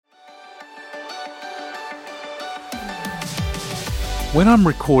When I'm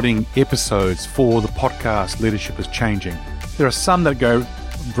recording episodes for the podcast Leadership is Changing, there are some that go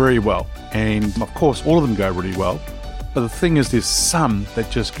very well. And of course, all of them go really well. But the thing is, there's some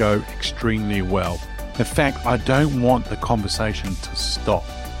that just go extremely well. In fact, I don't want the conversation to stop.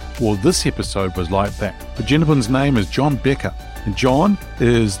 Well, this episode was like that. The gentleman's name is John Becker. And John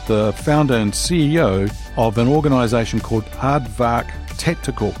is the founder and CEO of an organization called Aardvark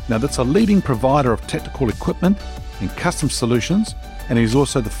Tactical. Now, that's a leading provider of tactical equipment and custom solutions. And he's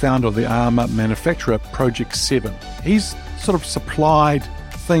also the founder of the armor manufacturer Project 7. He's sort of supplied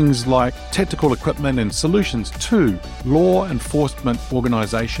things like tactical equipment and solutions to law enforcement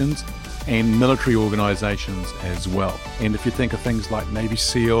organizations and military organizations as well. And if you think of things like Navy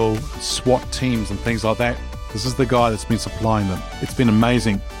SEAL, SWAT teams and things like that, this is the guy that's been supplying them. It's been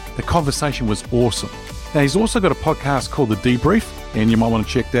amazing. The conversation was awesome. Now, he's also got a podcast called The Debrief, and you might want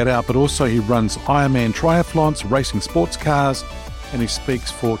to check that out, but also he runs Ironman triathlons, racing sports cars, and he speaks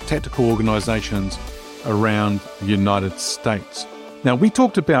for tactical organizations around the United States. Now, we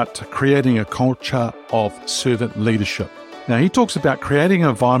talked about creating a culture of servant leadership. Now, he talks about creating an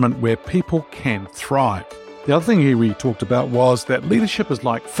environment where people can thrive. The other thing we talked about was that leadership is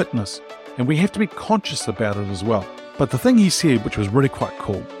like fitness, and we have to be conscious about it as well. But the thing he said, which was really quite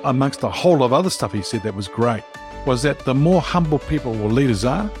cool, amongst a whole lot of other stuff he said that was great, was that the more humble people or leaders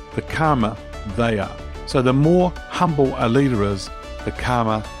are, the calmer they are. So the more humble a leader is, the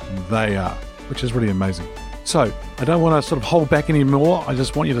calmer they are, which is really amazing. So I don't want to sort of hold back anymore. I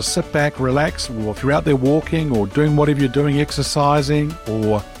just want you to sit back, relax, or if you're out there walking or doing whatever you're doing, exercising,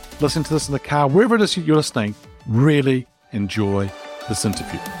 or listen to this in the car, wherever it is you're listening, really enjoy this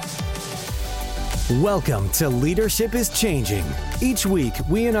interview. Welcome to Leadership is Changing. Each week,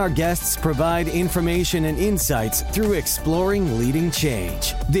 we and our guests provide information and insights through exploring leading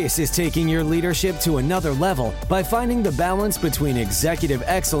change. This is taking your leadership to another level by finding the balance between executive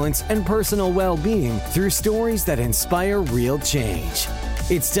excellence and personal well-being through stories that inspire real change.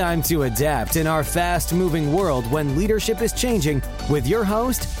 It's time to adapt in our fast-moving world when leadership is changing with your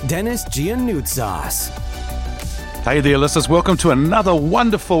host, Dennis Giannoutsas. Hey there, listeners. Welcome to another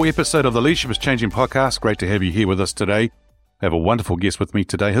wonderful episode of the Leadership is Changing podcast. Great to have you here with us today. I have a wonderful guest with me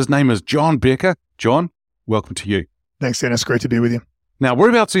today. His name is John Becker. John, welcome to you. Thanks, Dennis. Great to be with you. Now,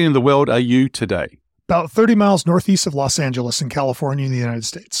 whereabouts in the world are you today? About 30 miles northeast of Los Angeles in California in the United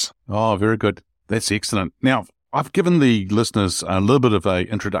States. Oh, very good. That's excellent. Now, I've given the listeners a little bit of an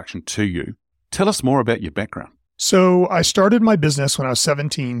introduction to you. Tell us more about your background. So I started my business when I was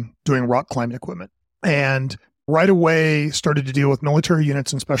 17 doing rock climbing equipment. And right away started to deal with military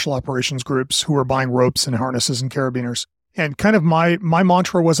units and special operations groups who were buying ropes and harnesses and carabiners. And kind of my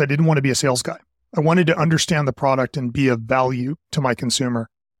mantra was I didn't want to be a sales guy. I wanted to understand the product and be of value to my consumer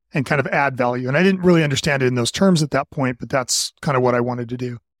and kind of add value. And I didn't really understand it in those terms at that point, but that's kind of what I wanted to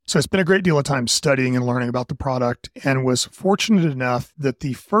do. So I spent a great deal of time studying and learning about the product and was fortunate enough that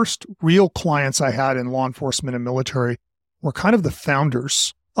the first real clients I had in law enforcement and military were kind of the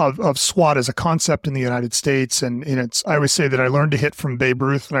founders of SWAT as a concept in the United States. And I always say that I learned to hit from Babe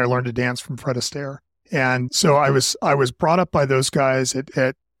Ruth and I learned to dance from Fred Astaire. And so I was brought up by those guys.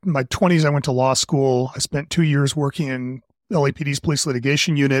 At my 20s, I went to law school. I spent 2 years working in LAPD's police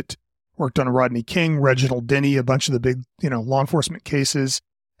litigation unit, worked on Rodney King, Reginald Denny, a bunch of the big, law enforcement cases.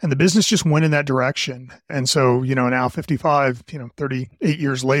 And the business just went in that direction. And so, now 55, 38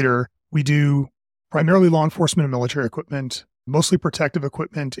 years later, we do primarily law enforcement and military equipment, mostly protective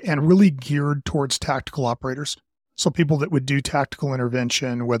equipment, and really geared towards tactical operators. So people that would do tactical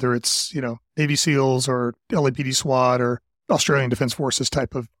intervention, whether it's, Navy SEALs or LAPD SWAT or Australian Defense Forces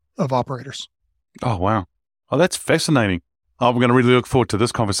type of operators. Oh, wow. Oh, that's fascinating. Oh, we're going to really look forward to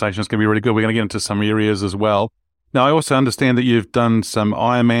this conversation. It's going to be really good. We're going to get into some areas as well. Now, I also understand that you've done some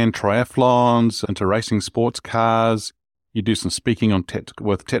Ironman triathlons, into racing sports cars. You do some speaking on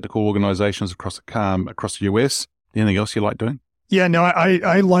with tactical organizations across the US. Anything else you like doing? Yeah, no,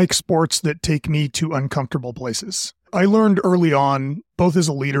 I like sports that take me to uncomfortable places. I learned early on, both as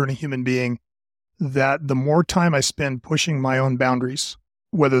a leader and a human being, that the more time I spend pushing my own boundaries,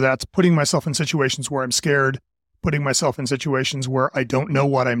 whether that's putting myself in situations where I'm scared, putting myself in situations where I don't know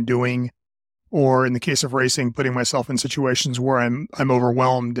what I'm doing, or in the case of racing, putting myself in situations where I'm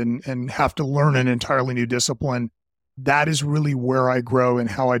overwhelmed and have to learn an entirely new discipline, that is really where I grow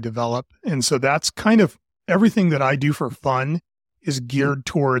and how I develop. And so that's kind of everything that I do for fun is geared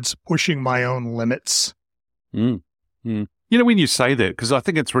towards pushing my own limits. When you say that, because I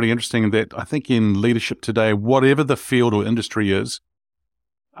think it's really interesting that I think in leadership today, whatever the field or industry is,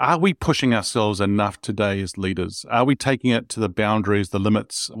 are we pushing ourselves enough today as leaders? Are we taking it to the boundaries, the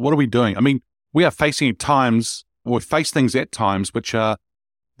limits? What are we doing? I mean, we are facing times we face things at times which are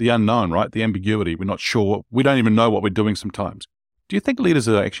the unknown, right? The ambiguity. We're not sure. We don't even know what we're doing sometimes. Do you think leaders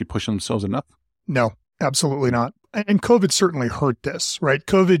are actually pushing themselves enough? No, absolutely not. And COVID certainly hurt this, right?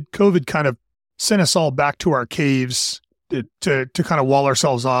 COVID kind of sent us all back to our caves to kind of wall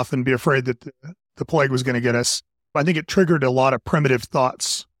ourselves off and be afraid that the plague was going to get us. I think it triggered a lot of primitive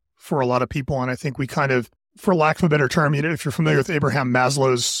thoughts for a lot of people. And I think we kind of, for lack of a better term, if you're familiar with Abraham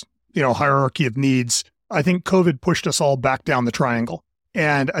Maslow's, hierarchy of needs, I think COVID pushed us all back down the triangle.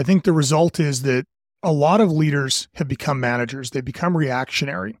 And I think the result is that a lot of leaders have become managers. They've become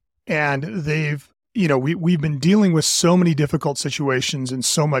reactionary, and we've been dealing with so many difficult situations and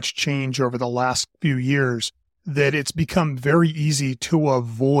so much change over the last few years that it's become very easy to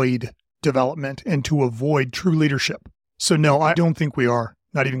avoid development and to avoid true leadership. So no, I don't think we are,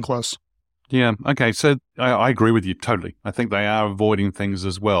 not even close. Yeah. Okay. So I agree with you totally. I think they are avoiding things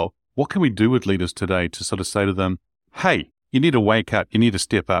as well. What can we do with leaders today to sort of say to them, hey, you need to wake up, you need to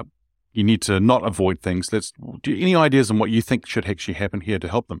step up, you need to not avoid things. Any ideas on what you think should actually happen here to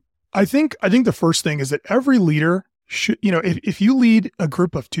help them? I think the first thing is that every leader should, if you lead a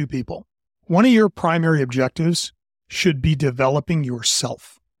group of 2 people, one of your primary objectives should be developing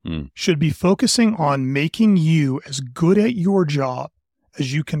yourself, should be focusing on making you as good at your job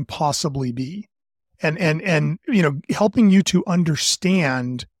as you can possibly be. And helping you to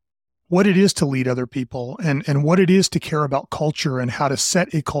understand what it is to lead other people and what it is to care about culture and how to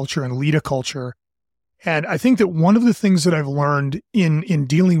set a culture and lead a culture. And I think that one of the things that I've learned in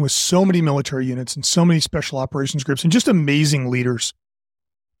dealing with so many military units and so many special operations groups and just amazing leaders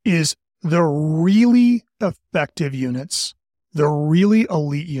is the really effective units, the really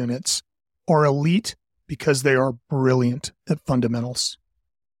elite units are elite because they are brilliant at fundamentals.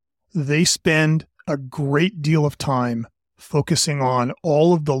 They spend a great deal of time focusing on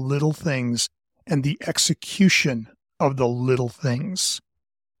all of the little things and the execution of the little things.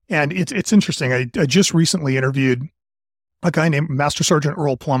 And it's interesting. I just recently interviewed a guy named Master Sergeant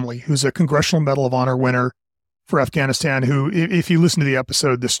Earl Plumley, who's a Congressional Medal of Honor winner for Afghanistan, who, if you listen to the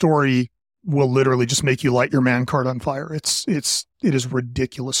episode, the story will literally just make you light your man card on fire. It is a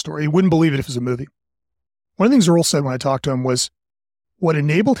ridiculous story. You wouldn't believe it if it was a movie. One of the things Earl said when I talked to him was what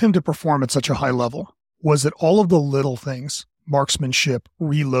enabled him to perform at such a high level was that all of the little things, marksmanship,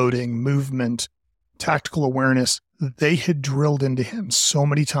 reloading, movement, tactical awareness, they had drilled into him so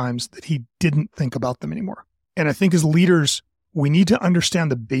many times that he didn't think about them anymore. And I think as leaders, we need to understand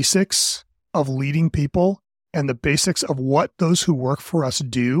the basics of leading people and the basics of what those who work for us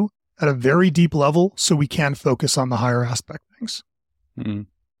do at a very deep level so we can focus on the higher aspect things. Mm-hmm.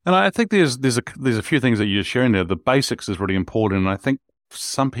 And I think there's a few things that you're sharing there. The basics is really important. And I think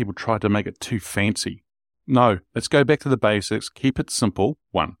some people try to make it too fancy. No, let's go back to the basics. Keep it simple.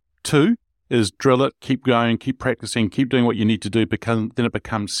 1. 2 is drill it, keep going, keep practicing, keep doing what you need to do, because then it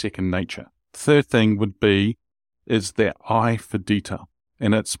becomes second nature. Third thing would be is that eye for detail.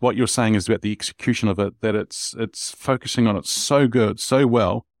 And it's what you're saying is about the execution of it, that it's focusing on it so good, so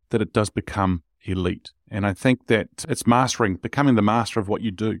well, that it does become elite. And I think that it's becoming the master of what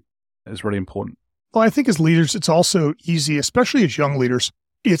you do is really important. Well, I think as leaders, it's also easy, especially as young leaders,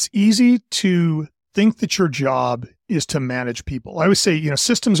 it's easy to think that your job is to manage people. I always say,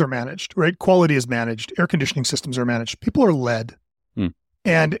 systems are managed, right? Quality is managed. Air conditioning systems are managed. People are led.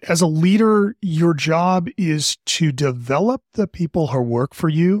 And as a leader, your job is to develop the people who work for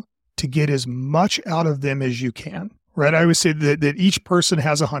you to get as much out of them as you can, right? I always say that each person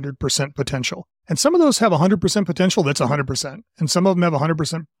has 100% potential. And some of those have 100% potential that's 100%. And some of them have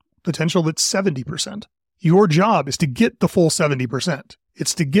 100% potential that's 70%. Your job is to get the full 70%.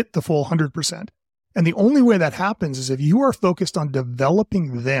 It's to get the full 100%. And the only way that happens is if you are focused on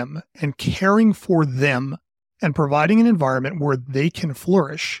developing them and caring for them and providing an environment where they can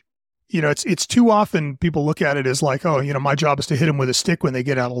flourish. It's too often people look at it as like, my job is to hit them with a stick when they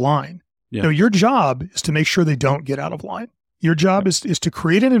get out of line. Yeah. No, your job is to make sure they don't get out of line. Your job is to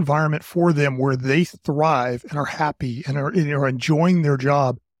create an environment for them where they thrive and are happy and are enjoying their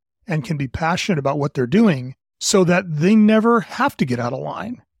job and can be passionate about what they're doing so that they never have to get out of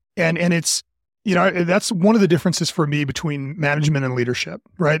line. And it's, that's one of the differences for me between management and leadership,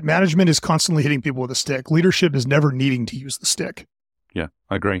 right? Management is constantly hitting people with a stick. Leadership is never needing to use the stick. Yeah,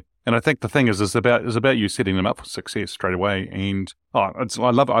 I agree. And I think the thing is about you setting them up for success straight away. And I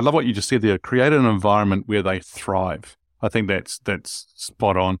love what you just said there. Create an environment where they thrive. I think that's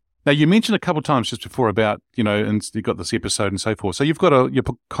spot on. Now, you mentioned a couple of times just before about, and you've got this episode and so forth. So you've got your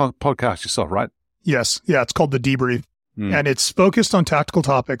podcast yourself, right? Yes. Yeah, it's called The Debrief. And it's focused on tactical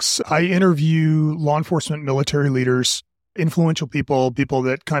topics. I interview law enforcement military leaders influential people, people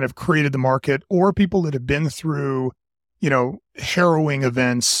that kind of created the market, or people that have been through, harrowing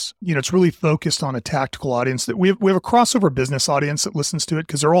events. It's really focused on a tactical audience. That we have a crossover business audience that listens to it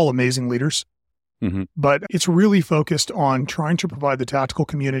because they're all amazing leaders. Mm-hmm. But it's really focused on trying to provide the tactical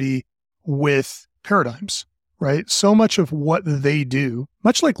community with paradigms, right? So much of what they do,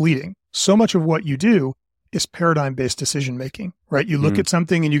 much like leading, so much of what you do is paradigm-based decision-making, right? You look at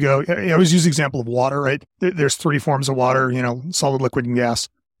something and you go, I always use the example of water, right? There's three forms of water, solid, liquid, and gas.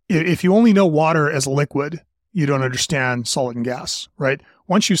 If you only know water as a liquid, you don't understand solid and gas, right?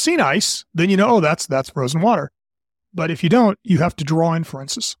 Once you've seen ice, then you know, oh, that's frozen water. But if you don't, you have to draw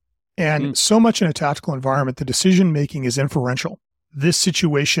inferences. And so much in a tactical environment, the decision-making is inferential. This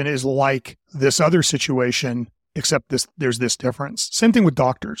situation is like this other situation, except there's this difference. Same thing with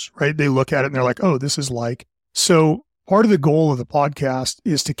doctors, right? They look at it and they're like, oh, this is like. So part of the goal of the podcast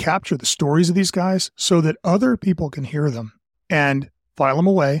is to capture the stories of these guys so that other people can hear them and file them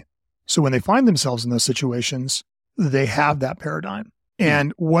away. So when they find themselves in those situations, they have that paradigm.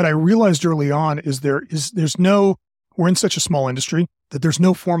 And what I realized early on is we're in such a small industry that there's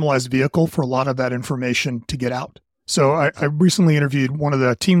no formalized vehicle for a lot of that information to get out. So I recently interviewed one of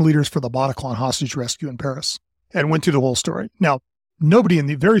the team leaders for the Bataclan hostage rescue in Paris and went through the whole story. Now,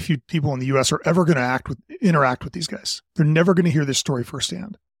 very few people in the U.S. are ever going to interact with these guys. They're never going to hear this story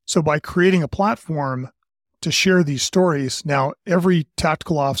firsthand. So by creating a platform to share these stories, now every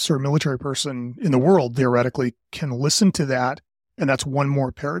tactical officer, military person in the world, theoretically, can listen to that. And that's one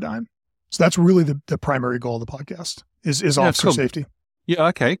more paradigm. So that's really the primary goal of the podcast is officer safety. Yeah.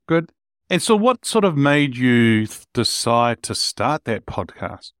 Okay, good. And so what sort of made you decide to start that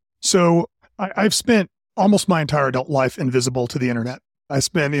podcast? So I've spent almost my entire adult life invisible to the internet. I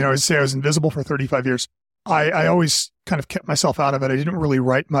spent, I was invisible for 35 years. I always kind of kept myself out of it. I didn't really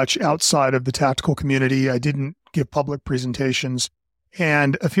write much outside of the tactical community. I didn't give public presentations.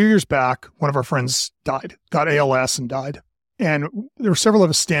 And a few years back, one of our friends died, got ALS and died. And there were several of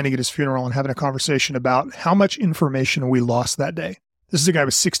us standing at his funeral and having a conversation about how much information we lost that day. This is a guy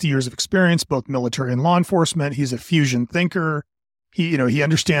with 60 years of experience, both military and law enforcement. He's a fusion thinker. He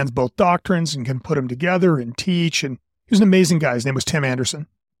understands both doctrines and can put them together and teach. And he was an amazing guy. His name was Tim Anderson.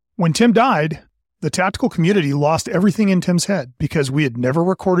 When Tim died, the tactical community lost everything in Tim's head because we had never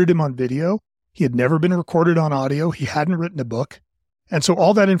recorded him on video. He had never been recorded on audio. He hadn't written a book. And so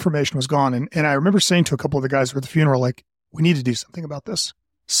all that information was gone. And I remember saying to a couple of the guys at the funeral, like, we need to do something about this.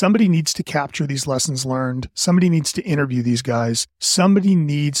 Somebody needs to capture these lessons learned. Somebody needs to interview these guys. Somebody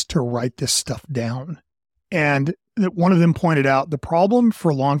needs to write this stuff down. And one of them pointed out the problem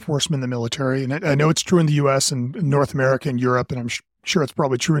for law enforcement in the military, and I know it's true in the U.S. and North America and Europe, and I'm sure it's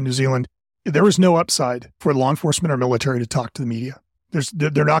probably true in New Zealand. There is no upside for law enforcement or military to talk to the media.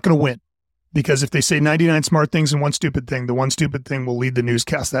 They're not going to win because if they say 99 smart things and one stupid thing, the one stupid thing will lead the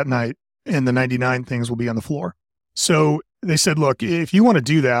newscast that night and the 99 things will be on the floor. So they said, look, if you want to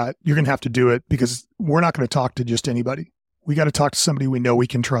do that, you're going to have to do it because we're not going to talk to just anybody. We got to talk to somebody we know we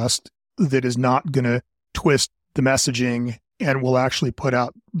can trust that is not going to twist the messaging and will actually put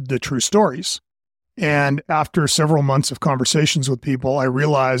out the true stories. And after several months of conversations with people, I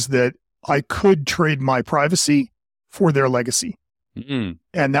realized that I could trade my privacy for their legacy. Mm-hmm.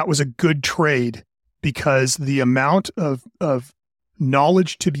 And that was a good trade because the amount of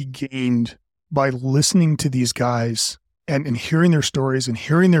knowledge to be gained by listening to these guys and hearing their stories and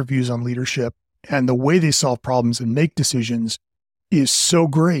hearing their views on leadership and the way they solve problems and make decisions is so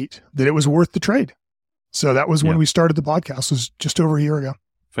great that it was worth the trade. So that was when we started the podcast. It was just over a year ago.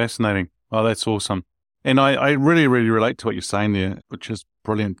 Fascinating. Oh, that's awesome. And I really, really relate to what you're saying there, which is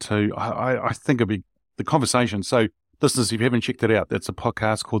brilliant too. I think it'd be the conversation. So listeners, if you haven't checked it out, that's a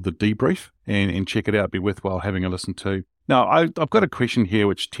podcast called The Debrief and check it out. It'd be worthwhile having a listen to. Now, I've got a question here,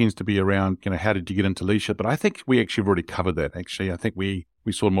 which tends to be around, how did you get into leadership? But I think we actually have already covered that, actually. I think we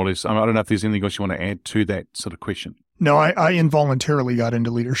saw more or less. I don't know if there's anything else you want to add to that sort of question. No, I involuntarily got into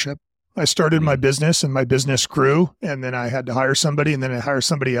leadership. I started my business and my business grew, and then I had to hire somebody, and then I hired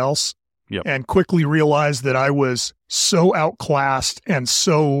somebody else. Yep. And quickly realized that I was so outclassed and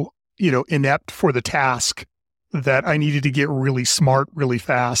so, inept for the task that I needed to get really smart really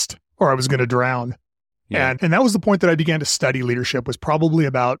fast or I was going to drown. Yeah. And that was the point that I began to study leadership, was probably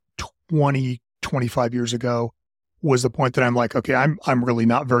about 25 years ago, was the point that I'm like, okay, I'm really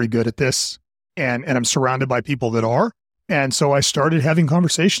not very good at this. And I'm surrounded by people that are. And so I started having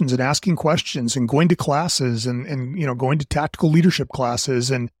conversations and asking questions and going to classes and going to tactical leadership classes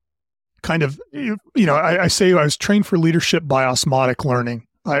and kind of, I say I was trained for leadership by osmotic learning.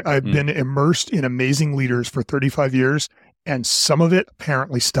 I've been immersed in amazing leaders for 35 years, and some of it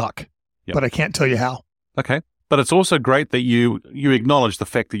apparently stuck, but I can't tell you how. Okay. But it's also great that you acknowledge the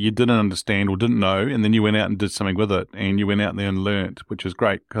fact that you didn't understand or didn't know, and then you went out and did something with it, and you went out there and learned, which is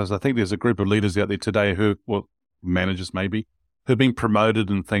great, because I think there's a group of leaders out there today who, well, managers maybe, who've been promoted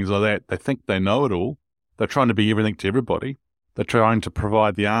and things like that. They think they know it all. They're trying to be everything to everybody. They're trying to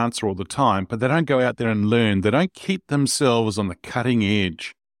provide the answer all the time, but they don't go out there and learn. They don't keep themselves on the cutting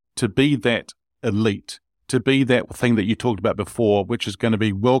edge to be that elite, to be that thing that you talked about before, which is going to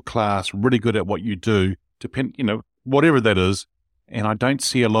be world-class, really good at what you do, whatever that is. And I don't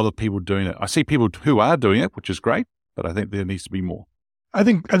see a lot of people doing it. I see people who are doing it, which is great, but I think there needs to be more. I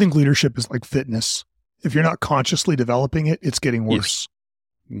think leadership is like fitness. If you're not consciously developing it, it's getting worse.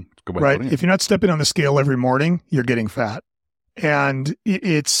 Yes. Good way right? of putting it. If you're not stepping on the scale every morning, you're getting fat. And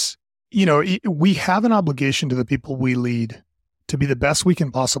we have an obligation to the people we lead to be the best we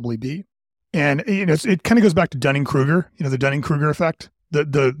can possibly be. And it kind of goes back to Dunning-Kruger, the Dunning-Kruger effect.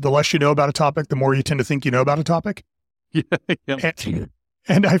 The less you know about a topic, the more you tend to think you know about a topic. Yeah.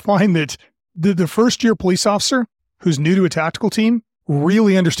 And I find that the first year police officer who's new to a tactical team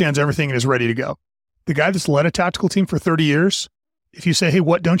really understands everything and is ready to go. The guy that's led a tactical team for 30 years, if you say, hey,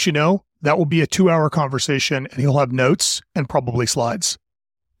 what don't you know? That will be a 2-hour conversation, and he'll have notes and probably slides,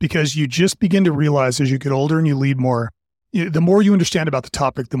 because you just begin to realize as you get older and you lead more, the more you understand about the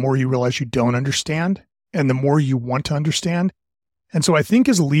topic, the more you realize you don't understand, and the more you want to understand. And so I think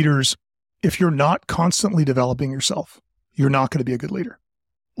as leaders, if you're not constantly developing yourself, you're not going to be a good leader.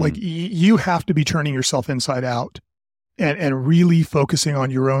 Like you have to be turning yourself inside out and really focusing on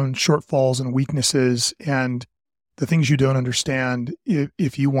your own shortfalls and weaknesses and the things you don't understand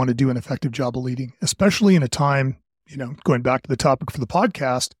if you want to do an effective job of leading, especially in a time, going back to the topic for the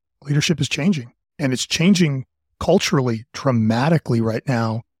podcast, leadership is changing, and it's changing culturally dramatically right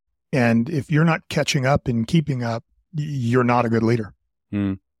now. And if you're not catching up and keeping up, you're not a good leader.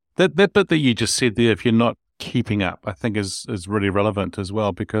 That bit that you just said there, if you're not keeping up, I think is really relevant as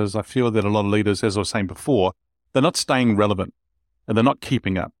well, because I feel that a lot of leaders, as I was saying before, they're not staying relevant and they're not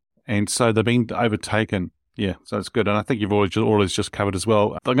keeping up. And so they're being overtaken. Yeah, so it's good. And I think you've always just covered as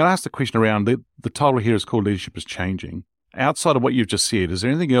well. I'm going to ask the question around, the title here is called Leadership is Changing. Outside of what you've just said, is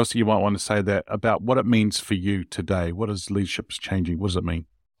there anything else that you might want to say about what it means for you today? What is leadership is changing? What does it mean?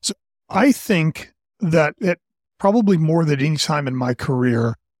 So I think that probably more than any time in my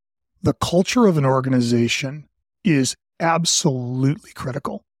career, the culture of an organization is absolutely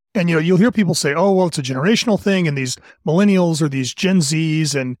critical. And, you'll hear people say, oh, well, it's a generational thing, and these millennials or these Gen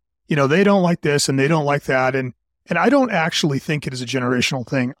Zs, and, they don't like this and they don't like that. And I don't actually think it is a generational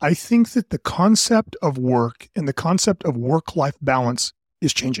thing. I think that the concept of work and the concept of work-life balance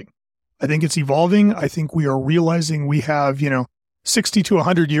is changing. I think it's evolving. I think we are realizing we have, 60 to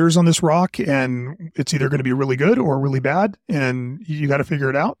 100 years on this rock, and it's either going to be really good or really bad, and you got to figure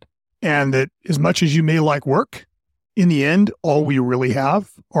it out. And that as much as you may like work, in the end, all we really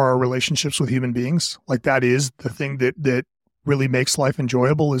have are our relationships with human beings. Like that is the thing that really makes life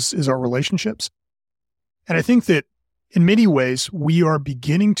enjoyable is our relationships. And I think that in many ways, we are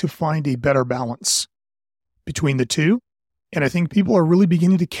beginning to find a better balance between the two. And I think people are really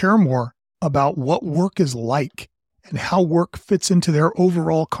beginning to care more about what work is like and how work fits into their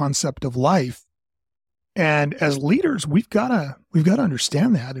overall concept of life. And as leaders, we've got to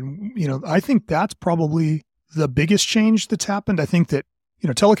understand that. And, I think that's probably the biggest change that's happened. I think that,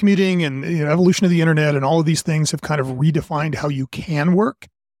 telecommuting and evolution of the internet and all of these things have kind of redefined how you can work.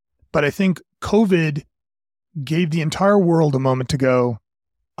 But I think COVID gave the entire world a moment to go,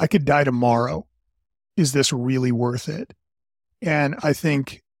 I could die tomorrow. Is this really worth it? And I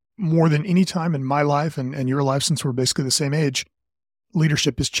think more than any time in my life and your life, since we're basically the same age,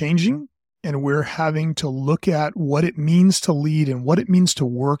 leadership is changing. And we're having to look at what it means to lead and what it means to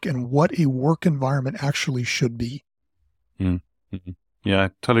work and what a work environment actually should be. Mm-hmm. Yeah, I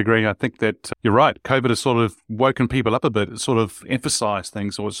totally agree. I think that you're right. COVID has sort of woken people up a bit. It sort of emphasized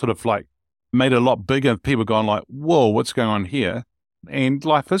things, or it sort of like made it a lot bigger. People going like, whoa, what's going on here? And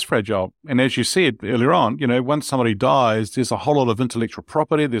life is fragile. And as you said earlier on, once somebody dies, there's a whole lot of intellectual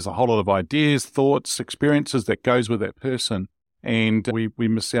property. There's a whole lot of ideas, thoughts, experiences that goes with that person. And we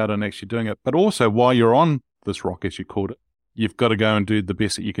miss out on actually doing it. But also, while you're on this rock, as you called it, you've got to go and do the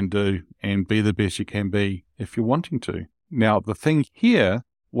best that you can do and be the best you can be if you're wanting to. Now, the thing here,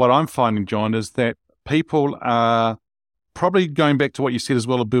 what I'm finding, John, is that people are probably going back to what you said as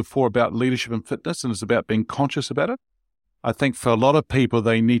well before about leadership and fitness, and it's about being conscious about it. I think for a lot of people,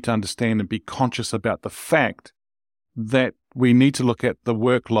 they need to understand and be conscious about the fact that we need to look at the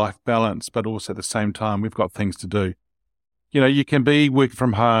work-life balance, but also at the same time, we've got things to do. You can be working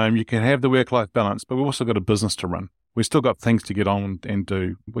from home, you can have the work-life balance, but we've also got a business to run. We've still got things to get on and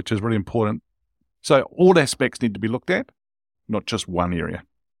do, which is really important So all aspects need to be looked at, not just one area.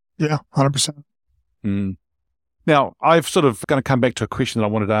 Yeah, 100%. Now, I've sort of going to come back to a question that I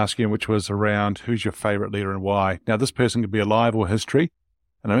wanted to ask you, which was around who's your favorite leader and why. Now, this person could be alive or history,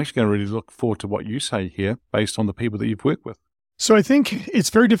 and I'm actually going to really look forward to what you say here based on the people that you've worked with. So I think it's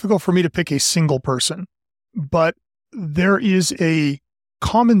very difficult for me to pick a single person, but there is a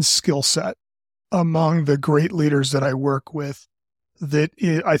common skill set among the great leaders that I work with that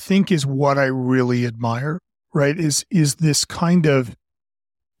I think is what I really admire, right? Is this kind of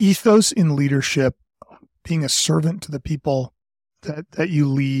ethos in leadership, being a servant to the people that you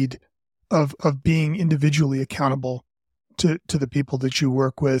lead, of being individually accountable to the people that you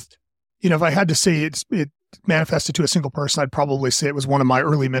work with. If I had to say it manifested to a single person, I'd probably say it was one of my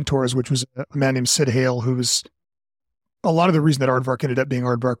early mentors, which was a man named Sid Hale, who was a lot of the reason that Aardvark ended up being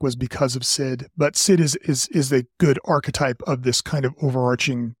Aardvark was because of Sid. But Sid is a good archetype of this kind of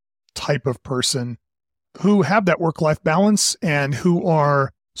overarching type of person who have that work-life balance and who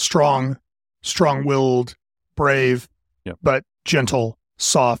are strong-willed, brave, but gentle,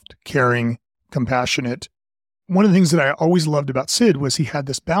 soft, caring, compassionate. One of the things that I always loved about Sid was he had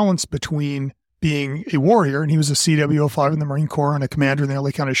this balance between being a warrior, and he was a CW05 in the Marine Corps and a commander in the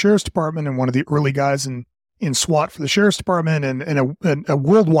LA County Sheriff's Department and one of the early guys in SWAT for the Sheriff's Department and a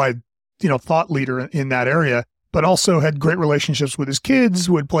worldwide, thought leader in that area, but also had great relationships with his kids,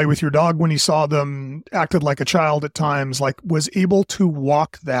 would play with your dog when he saw them, acted like a child at times, was able to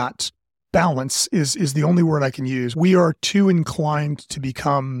walk that balance is the only word I can use. We are too inclined to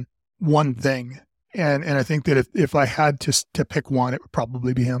become one thing. And I think that if I had to pick one, it would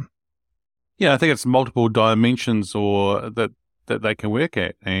probably be him. Yeah, I think it's multiple dimensions or that they can work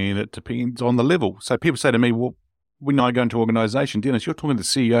at, and it depends on the level. So people say to me, well, when I go into an organization, Dennis, you're talking to the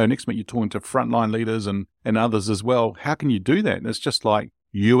CEO, next minute you're talking to frontline leaders and others as well. How can you do that? And it's just like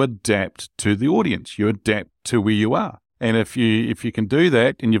you adapt to the audience. You adapt to where you are. And if you can do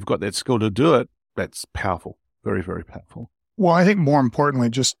that and you've got that skill to do it, that's powerful. Very, very powerful. Well, I think more importantly,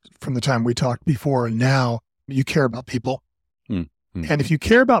 just from the time we talked before and now, you care about people. And if you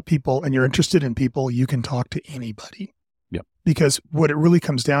care about people and you're interested in people, you can talk to anybody. Yep. Because what it really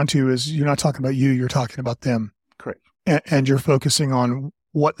comes down to is you're not talking about you, you're talking about them. Correct. And you're focusing on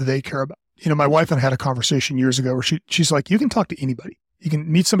what they care about. My wife and I had a conversation years ago where she's like, you can talk to anybody. You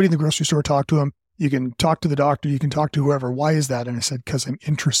can meet somebody in the grocery store, talk to them. You can talk to the doctor. You can talk to whoever. Why is that? And I said, because I'm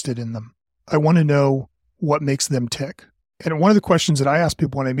interested in them. I want to know what makes them tick. And one of the questions that I ask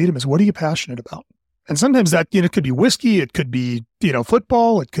people when I meet them is, what are you passionate about? And sometimes that, it could be whiskey. It could be,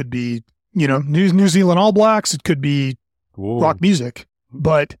 football. It could be, New Zealand All Blacks. It could be rock music.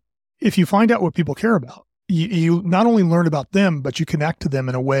 But if you find out what people care about, you not only learn about them, but you connect to them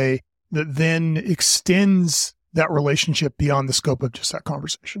in a way that then extends that relationship beyond the scope of just that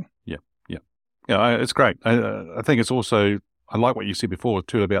conversation. Yeah, it's great. I think it's also, I like what you said before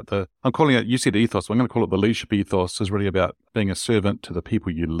too about I'm calling it, you said ethos, I'm going to call it the leadership ethos, is really about being a servant to the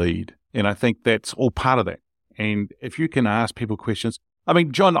people you lead. And I think that's all part of that. And if you can ask people questions, I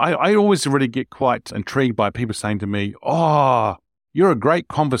mean, John, I always really get quite intrigued by people saying to me, oh, you're a great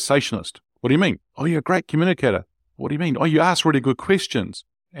conversationalist. What do you mean? Oh, you're a great communicator. What do you mean? Oh, you ask really good questions.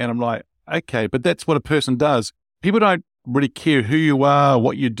 And I'm like, okay, but that's what a person does. People don't really care who you are,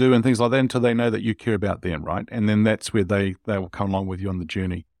 what you do and things like that until they know that you care about them, right? And then that's where they will come along with you on the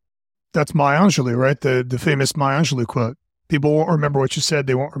journey. That's Maya Angelou, right? The famous Maya Angelou quote. People won't remember what you said,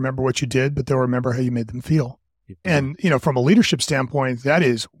 they won't remember what you did, but they'll remember how you made them feel. Yeah. And, from a leadership standpoint, that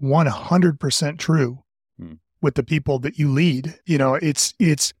is 100% true with the people that you lead.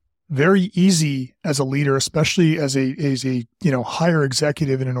 It's very easy as a leader, especially as a higher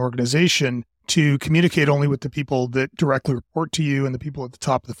executive in an organization, to communicate only with the people that directly report to you and the people at the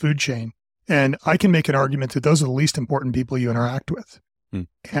top of the food chain. And I can make an argument that those are the least important people you interact with.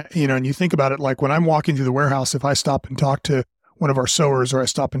 And you think about it, like when I'm walking through the warehouse, if I stop and talk to one of our sewers, or I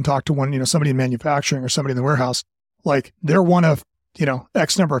stop and talk to somebody in manufacturing or somebody in the warehouse, like they're one of,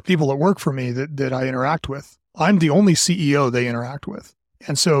 X number of people that work for me that I interact with. I'm the only CEO they interact with.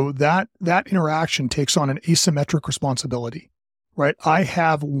 And so that interaction takes on an asymmetric responsibility. Right? I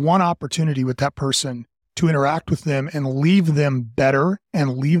have one opportunity with that person to interact with them and leave them better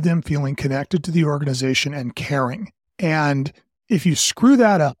and leave them feeling connected to the organization and caring. And if you screw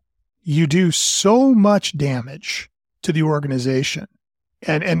that up, you do so much damage to the organization.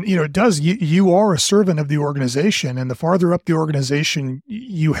 And it does, you are a servant of the organization, and the farther up the organization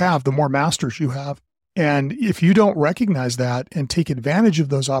you have, the more masters you have. And if you don't recognize that and take advantage of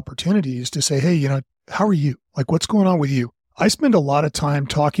those opportunities to say, hey, how are you? Like, what's going on with you? I spend a lot of time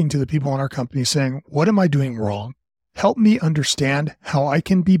talking to the people in our company saying, what am I doing wrong? Help me understand how I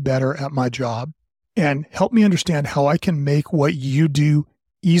can be better at my job. and help me understand how I can make what you do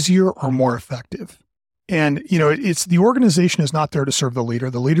easier or more effective. And, it's the organization is not there to serve the leader.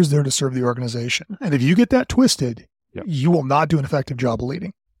 The leader's there to serve the organization. And if you get that twisted, you will not do an effective job of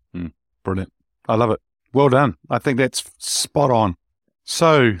leading. Brilliant. I love it. Well done. I think that's spot on.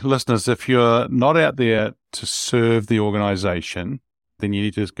 So, listeners, if you're not out there to serve the organization, then you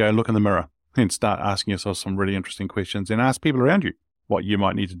need to just go look in the mirror and start asking yourself some really interesting questions and ask people around you what you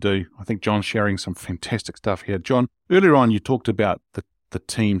might need to do. I think John's sharing some fantastic stuff here. John, earlier on you talked about the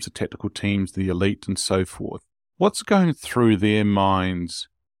teams, the technical teams, the elite and so forth. What's going through their minds?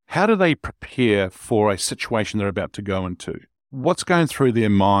 How do they prepare for a situation they're about to go into? What's going through their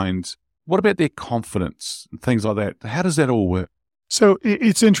minds? What about their confidence and things like that? How does that all work? So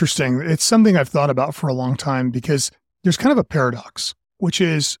it's interesting. It's something I've thought about for a long time because there's kind of a paradox, which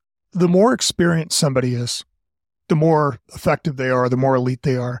is the more experienced somebody is, the more effective they are, the more elite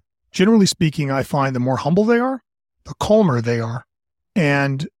they are. Generally speaking, I find the more humble they are, the calmer they are,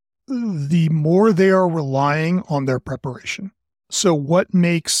 and the more they are relying on their preparation. So what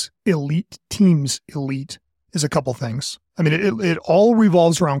makes elite teams elite is a couple things. I mean, it all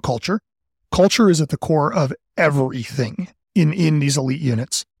revolves around culture. Culture is at the core of everything in these elite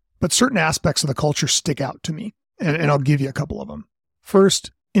units, but certain aspects of the culture stick out to me, and I'll give you a couple of them.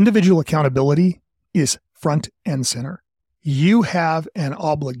 First, individual accountability is front and center. You have an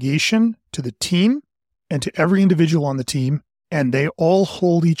obligation to the team and to every individual on the team, and they all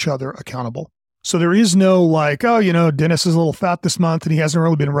hold each other accountable. So there is no like, oh, Dennis is a little fat this month and he hasn't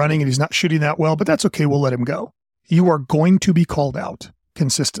really been running and he's not shooting that well, but that's okay. We'll let him go. You are going to be called out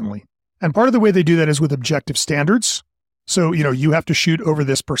consistently. And part of the way they do that is with objective standards. So, you have to shoot over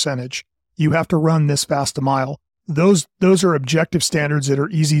this percentage. You have to run this fast a mile. Those are objective standards that are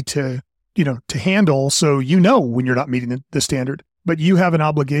easy to handle. So, when you're not meeting the standard, but you have an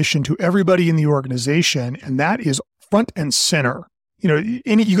obligation to everybody in the organization. And that is front and center. You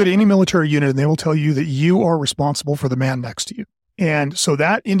go to any military unit and they will tell you that you are responsible for the man next to you. And so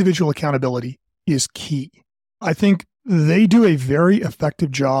that individual accountability is key. I think they do a very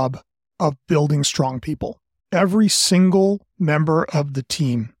effective job of building strong people. Every single member of the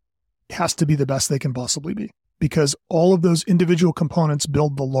team has to be the best they can possibly be because all of those individual components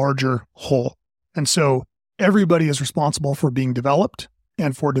build the larger whole. And so everybody is responsible for being developed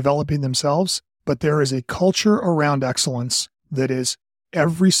and for developing themselves, but there is a culture around excellence that is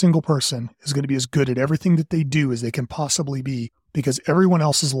every single person is going to be as good at everything that they do as they can possibly be because everyone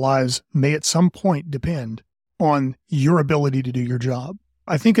else's lives may at some point depend on your ability to do your job.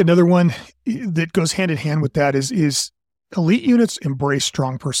 I think another one that goes hand in hand with that is elite units embrace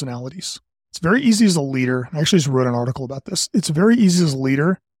strong personalities. It's very easy as a leader. I actually just wrote an article about this. It's very easy as a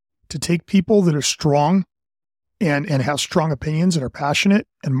leader to take people that are strong and have strong opinions and are passionate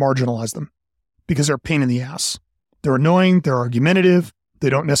and marginalize them because they're a pain in the ass. They're annoying, they're argumentative, they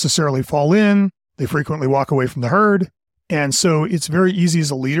don't necessarily fall in, they frequently walk away from the herd. And so it's very easy as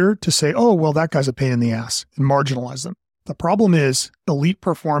a leader to say, oh, well, that guy's a pain in the ass and marginalize them. The problem is elite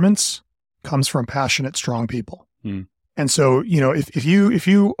performance comes from passionate, strong people. And so, if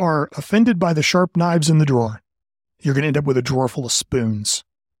you are offended by the sharp knives in the drawer, you're going to end up with a drawer full of spoons.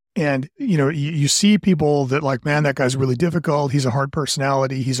 And, you see people that like, man, that guy's really difficult. He's a hard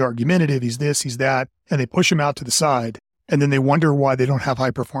personality. He's argumentative. He's this, he's that. And they push him out to the side. And then they wonder why they don't have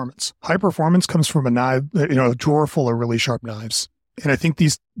high performance. High performance comes from a drawer full of really sharp knives. And I think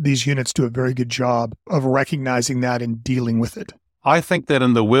these units do a very good job of recognizing that and dealing with it. I think that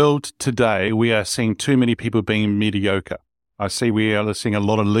in the world today, we are seeing too many people being mediocre. I see we are seeing a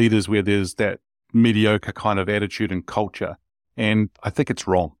lot of leaders where there's that mediocre kind of attitude and culture. And I think it's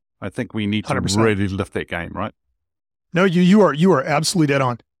wrong. I think we need to 100%. Really lift that game, right? No, you are absolutely dead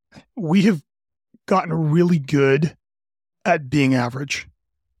on. We have gotten really good at being average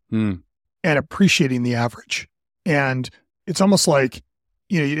and appreciating the average. And it's almost like,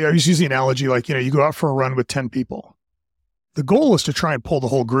 I was using the analogy like, you go out for a run with 10 people. The goal is to try and pull the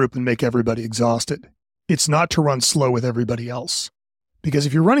whole group and make everybody exhausted. It's not to run slow with everybody else. Because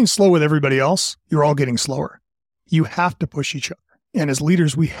if you're running slow with everybody else, you're all getting slower. You have to push each other. And as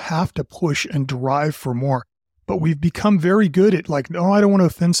leaders, we have to push and drive for more. But we've become very good at like, no, I don't want to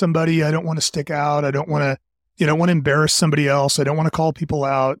offend somebody. I don't want to stick out. I don't want to, embarrass somebody else. I don't want to call people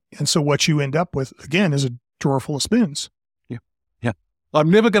out. And so what you end up with, again, is a drawer full of spoons. Yeah. I'm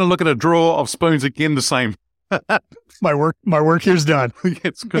never going to look at a drawer of spoons again the same. My work here's done.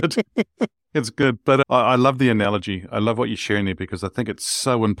 It's good. It's good. But I love the analogy. I love what you're sharing there because I think it's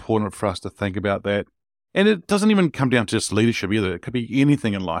so important for us to think about that. And it doesn't even come down to just leadership either. It could be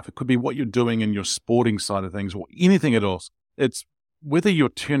anything in life. It could be what you're doing in your sporting side of things or anything else. It's whether you're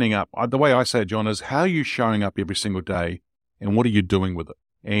turning up, the way I say it, John, is how are you showing up every single day and what are you doing with it?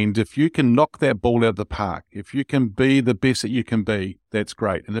 And if you can knock that ball out of the park, if you can be the best that you can be, that's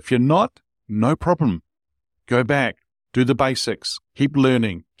great. And if you're not, no problem. Go back, do the basics, keep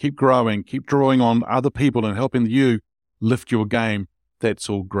learning, keep growing, keep drawing on other people and helping you lift your game. That's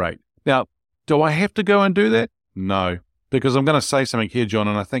all great. Now, do I have to go and do that? No, because I'm going to say something here, John,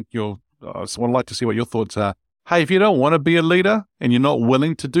 and I think I would like to see what your thoughts are. Hey, if you don't want to be a leader and you're not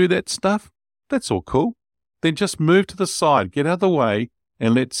willing to do that stuff, that's all cool. Then just move to the side, get out of the way,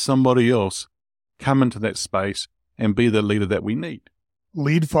 and let somebody else come into that space and be the leader that we need.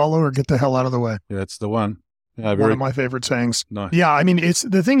 Lead, follow, or get the hell out of the way. Yeah, that's the one. One of my favorite sayings. Nice. Yeah, I mean,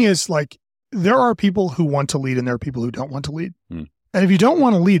 the thing is, like, there are people who want to lead and there are people who don't want to lead. And if you don't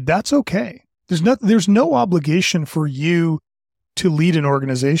want to lead, that's okay. There's no obligation for you to lead an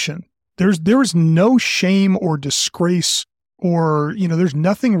organization. There is no shame or disgrace or, there's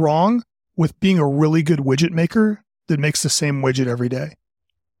nothing wrong with being a really good widget maker that makes the same widget every day.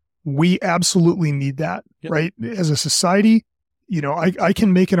 We absolutely need that, right? As a society, I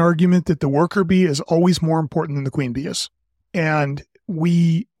can make an argument that the worker bee is always more important than the queen bee is. And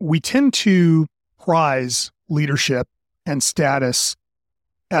we tend to prize leadership and status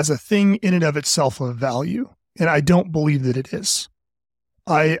as a thing in and of itself of value. And I don't believe that it is.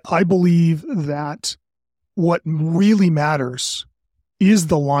 I believe that what really matters is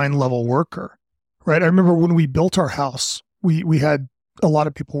the line level worker, right? I remember when we built our house, we had a lot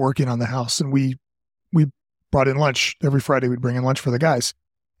of people working on the house and we brought in lunch. Every Friday we'd bring in lunch for the guys.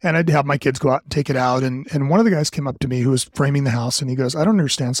 And I'd have my kids go out and take it out. And one of the guys came up to me who was framing the house and he goes, I don't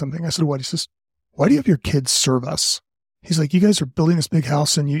understand something. I said, what? He says, why do you have your kids serve us? He's like, you guys are building this big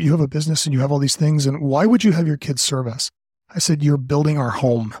house and you have a business and you have all these things. And why would you have your kids serve us? I said, you're building our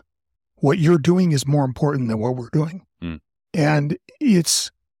home. What you're doing is more important than what we're doing. And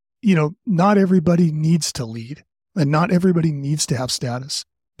it's, not everybody needs to lead and not everybody needs to have status.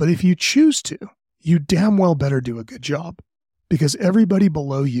 But if you choose to, you damn well better do a good job because everybody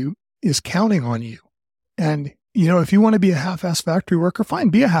below you is counting on you. And, if you want to be a half-ass factory worker, fine,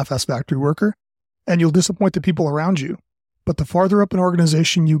 be a half-ass factory worker and you'll disappoint the people around you. But the farther up an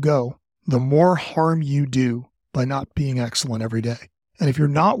organization you go, the more harm you do by not being excellent every day. And if you're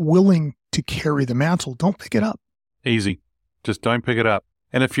not willing to carry the mantle, don't pick it up. Easy. Just don't pick it up.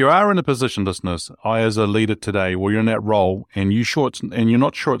 And if you are in a position, listeners, as a leader today, where you're in that role and you're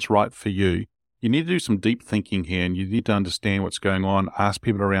not sure it's right for you, you need to do some deep thinking here and you need to understand what's going on, ask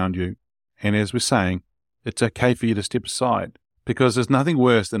people around you. And as we're saying, it's okay for you to step aside because there's nothing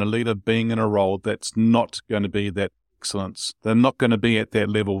worse than a leader being in a role that's not going to be that excellence. They're not going to be at that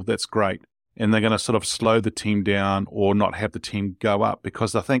level. That's great. And they're going to sort of slow the team down or not have the team go up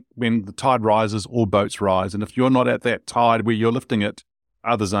because I think when the tide rises, all boats rise. And if you're not at that tide where you're lifting it,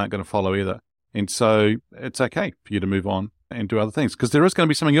 others aren't going to follow either. And so it's okay for you to move on and do other things because there is going to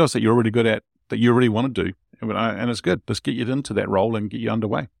be something else that you're really good at that you really want to do. And it's good. Let's get you into that role and get you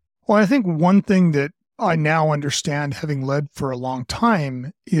underway. Well, I think one thing that I now understand, having led for a long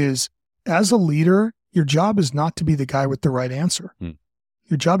time, is as a leader, your job is not to be the guy with the right answer.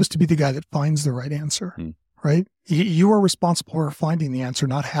 Your job is to be the guy that finds the right answer, right? You are responsible for finding the answer,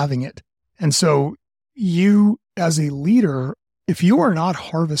 not having it. And so you, as a leader, if you are not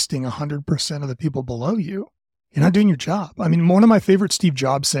harvesting 100% of the people below you, you're not doing your job. I mean, one of my favorite Steve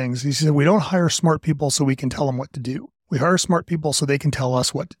Jobs sayings, he said, we don't hire smart people so we can tell them what to do. We hire smart people so they can tell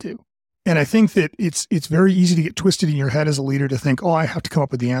us what to do. And I think that it's very easy to get twisted in your head as a leader to think, I have to come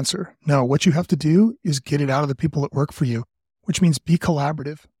up with the answer. No, what you have to do is get it out of the people that work for you, which means be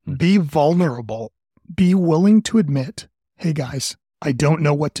collaborative, be vulnerable, be willing to admit, hey guys, I don't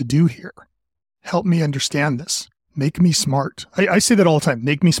know what to do here. Help me understand this. Make me smart. I say that all the time,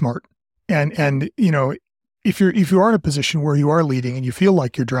 make me smart. And if you are in a position where you are leading and you feel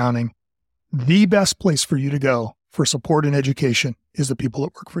like you're drowning, the best place for you to go for support and education is the people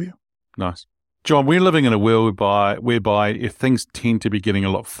that work for you. Nice. John, we're living in a world whereby if things tend to be getting a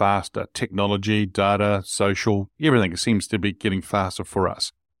lot faster, technology, data, social, everything seems to be getting faster for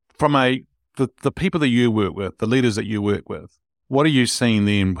us. From the people that you work with, the leaders that you work with, what are you seeing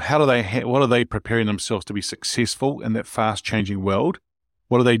them? What are they preparing themselves to be successful in that fast-changing world?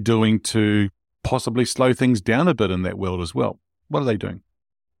 What are they doing to possibly slow things down a bit in that world as well? What are they doing?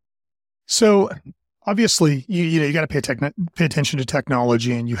 So obviously, you got to pay attention to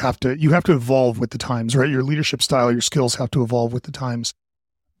technology, and you have to evolve with the times, right? Your leadership style, your skills have to evolve with the times.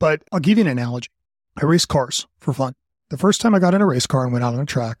 But I'll give you an analogy. I race cars for fun. The first time I got in a race car and went out on a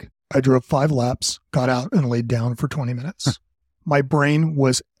track, I drove 5 laps, got out, and laid down for 20 minutes. My brain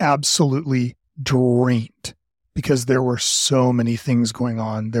was absolutely drained. because there were so many things going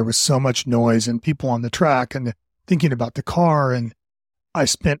on. There was so much noise and people on the track and thinking about the car. And I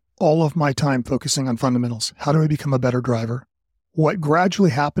spent all of my time focusing on fundamentals. How do I become a better driver? What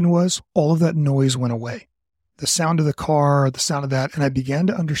gradually happened was all of that noise went away. The sound of the car, the sound of that, and I began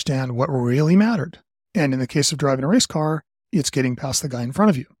to understand what really mattered. And in the case of driving a race car, it's getting past the guy in front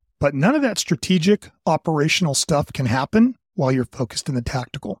of you. But none of that strategic operational stuff can happen while you're focused in the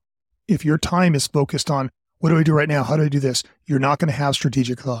tactical. If your time is focused on, what do I do right now? How do I do this? You're not going to have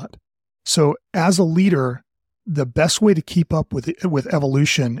strategic thought. So as a leader, the best way to keep up with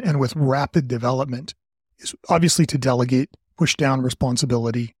evolution and with rapid development is obviously to delegate, push down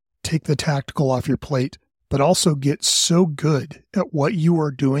responsibility, take the tactical off your plate, but also get so good at what you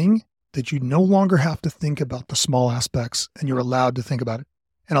are doing that you no longer have to think about the small aspects and you're allowed to think about it.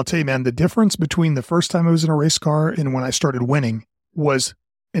 And I'll tell you, man, the difference between the first time I was in a race car and when I started winning was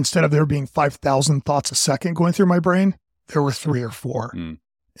instead of there being 5,000 thoughts a second going through my brain, there were 3 or 4.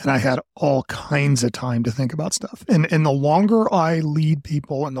 And I had all kinds of time to think about stuff. And the longer I lead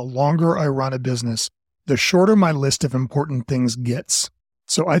people and the longer I run a business, the shorter my list of important things gets.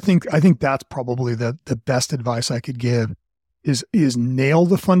 So I think that's probably the best advice I could give is nail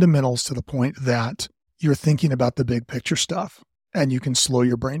the fundamentals to the point that you're thinking about the big picture stuff and you can slow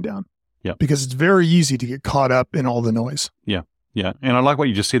your brain down. Yeah. Because it's very easy to get caught up in all the noise. Yeah. Yeah. And I like what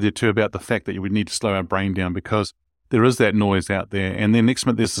you just said there too about the fact that you would need to slow our brain down because there is that noise out there. And then next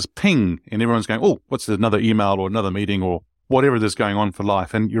minute there's this ping and everyone's going, oh, what's another email or another meeting or whatever it is going on for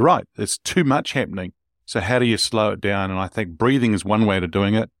life. And you're right. It's too much happening. So how do you slow it down? And I think breathing is one way to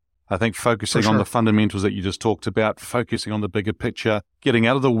doing it. I think focusing on the fundamentals that you just talked about, focusing on the bigger picture, getting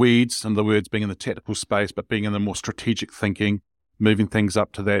out of the weeds, in other words, being in the technical space, but being in the more strategic thinking, moving things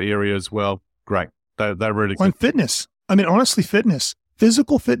up to that area as well. Great. They're really good. And fitness. I mean, honestly, fitness,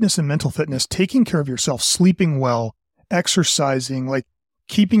 physical fitness and mental fitness, taking care of yourself, sleeping well, exercising, like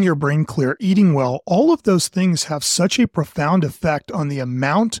keeping your brain clear, eating well, all of those things have such a profound effect on the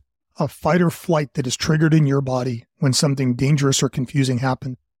amount of fight or flight that is triggered in your body when something dangerous or confusing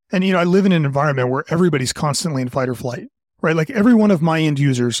happens. And, I live in an environment where everybody's constantly in fight or flight, right? Like every one of my end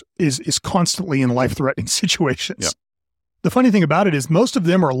users is constantly in life-threatening situations. Yep. The funny thing about it is most of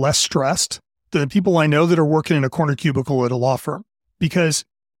them are less stressed than the people I know that are working in a corner cubicle at a law firm because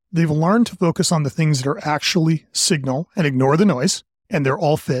they've learned to focus on the things that are actually signal and ignore the noise. And they're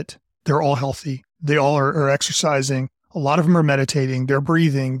all fit. They're all healthy. They all are exercising. A lot of them are meditating. They're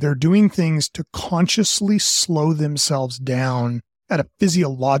breathing. They're doing things to consciously slow themselves down at a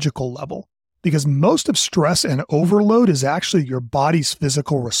physiological level. Because most of stress and overload is actually your body's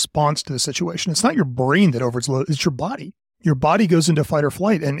physical response to the situation. It's not your brain that overloads, it's your body. Your body goes into fight or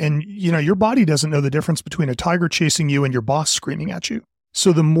flight. And your body doesn't know the difference between a tiger chasing you and your boss screaming at you.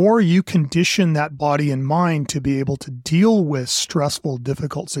 So the more you condition that body and mind to be able to deal with stressful,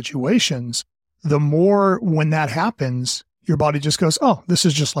 difficult situations, the more when that happens, your body just goes, oh, this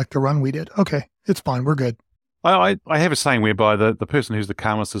is just like the run we did. Okay, it's fine. We're good. I have a saying whereby the person who's the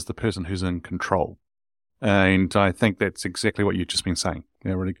calmest is the person who's in control. And I think that's exactly what you've just been saying.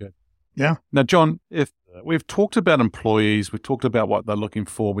 Yeah, really good. Yeah. Now, John, if we've talked about employees, we've talked about what they're looking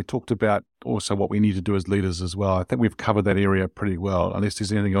for, we talked about also what we need to do as leaders as well. I think we've covered that area pretty well, unless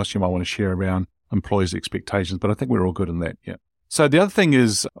there's anything else you might want to share around employees' expectations, but I think we're all good in that, yeah. So the other thing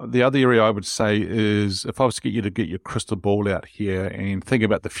is, the other area I would say is, if I was to get you to get your crystal ball out here and think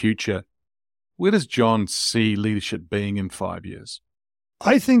about the future, where does John see leadership being in 5 years?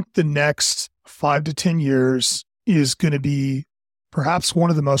 I think the next 5 to 10 years is going to be perhaps one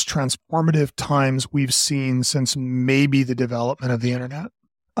of the most transformative times we've seen since maybe the development of the internet.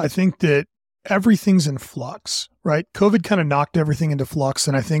 I think that everything's in flux, right? COVID kind of knocked everything into flux.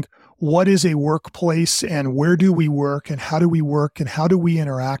 And I think what is a workplace and where do we work and how do we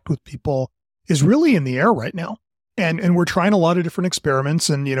interact with people is really in the air right now. And we're trying a lot of different experiments.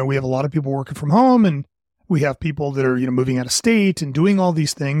 And, we have a lot of people working from home and we have people that are, moving out of state and doing all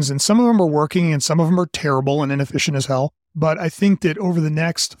these things. And some of them are working and some of them are terrible and inefficient as hell. But I think that over the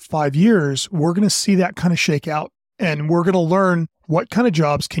next 5 years, we're going to see that kind of shake out. And we're going to learn what kind of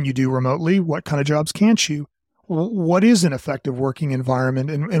jobs can you do remotely? What kind of jobs can't you? What is an effective working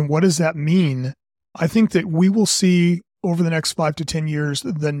environment? And what does that mean? I think that we will see over the next 5 to 10 years,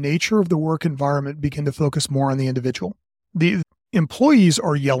 the nature of the work environment begin to focus more on the individual. The employees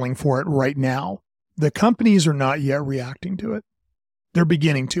are yelling for it right now. The companies are not yet reacting to it. They're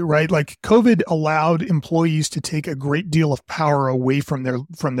beginning to, right? Like COVID allowed employees to take a great deal of power away from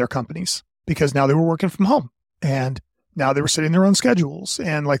their companies because now they were working from home and now they were setting their own schedules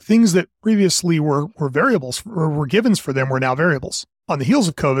and like things that previously were variables or were givens for them were now variables. On the heels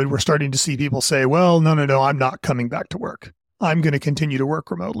of COVID, we're starting to see people say, well, no, I'm not coming back to work. I'm going to continue to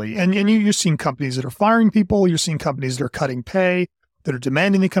work remotely. And you're seeing companies that are firing people. You're seeing companies that are cutting pay, that are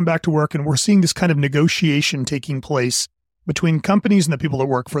demanding they come back to work. And we're seeing this kind of negotiation taking place between companies and the people that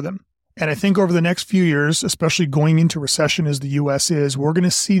work for them. And I think over the next few years, especially going into recession as the U.S. is, we're going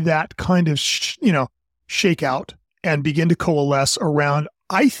to see that kind of, shake out and begin to coalesce around,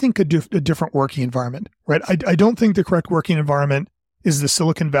 I think, a different working environment, right? I don't think the correct working environment is the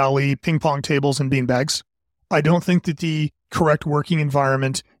Silicon Valley ping pong tables and beanbags. I don't think that the correct working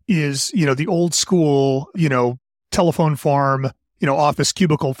environment is, the old school, telephone farm, office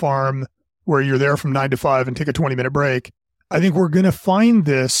cubicle farm where you're there from 9 to 5 and take a 20-minute break. I think we're going to find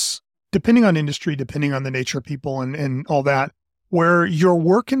this, depending on industry, depending on the nature of people and all that, where your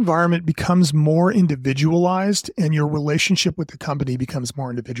work environment becomes more individualized and your relationship with the company becomes more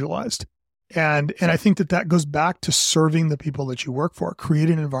individualized. And I think that goes back to serving the people that you work for, create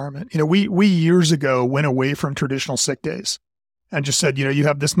an environment. We years ago went away from traditional sick days and just said, you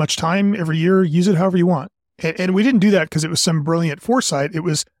have this much time every year, use it however you want. And we didn't do that because it was some brilliant foresight. It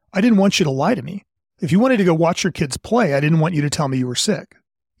was, I didn't want you to lie to me. If you wanted to go watch your kids play, I didn't want you to tell me you were sick.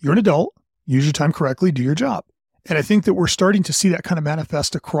 You're an adult, use your time correctly, do your job. And I think that we're starting to see that kind of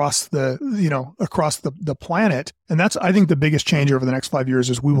manifest across the planet. And that's, I think, the biggest change over the next 5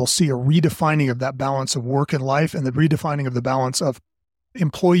 years is we will see a redefining of that balance of work and life and the redefining of the balance of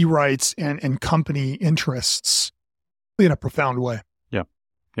employee rights and company interests in a profound way.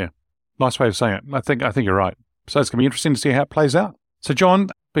 Yeah. Nice way of saying it. I think you're right. So it's going to be interesting to see how it plays out. So John,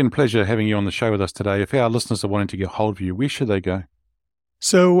 been a pleasure having you on the show with us today. If our listeners are wanting to get hold of you, where should they go?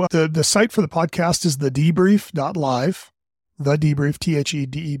 So the site for the podcast is thedebrief.live, thedebrief,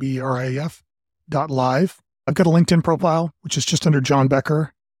 THEDEBRIF.live. I've got a LinkedIn profile, which is just under John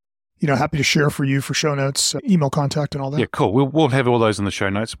Becker. Happy to share for you for show notes, email contact and all that. Yeah, cool. We'll have all those in the show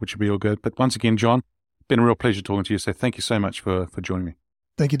notes, which will be all good. But once again, John, been a real pleasure talking to you. So thank you so much for joining me.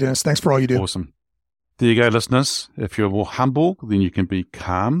 Thank you, Dennis. Thanks for all you do. Awesome. There you go, listeners. If you're more humble, then you can be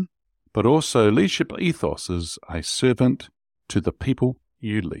calm. But also leadership ethos is a servant to the people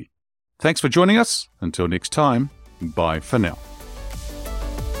you lead. Thanks for joining us. Until next time, bye for now.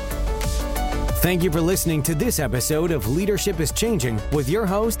 Thank you for listening to this episode of Leadership is Changing with your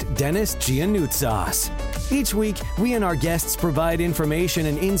host, Dennis Giannoutsas. Each week, we and our guests provide information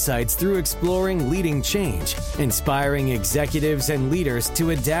and insights through exploring leading change, inspiring executives and leaders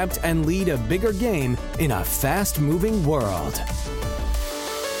to adapt and lead a bigger game in a fast-moving world.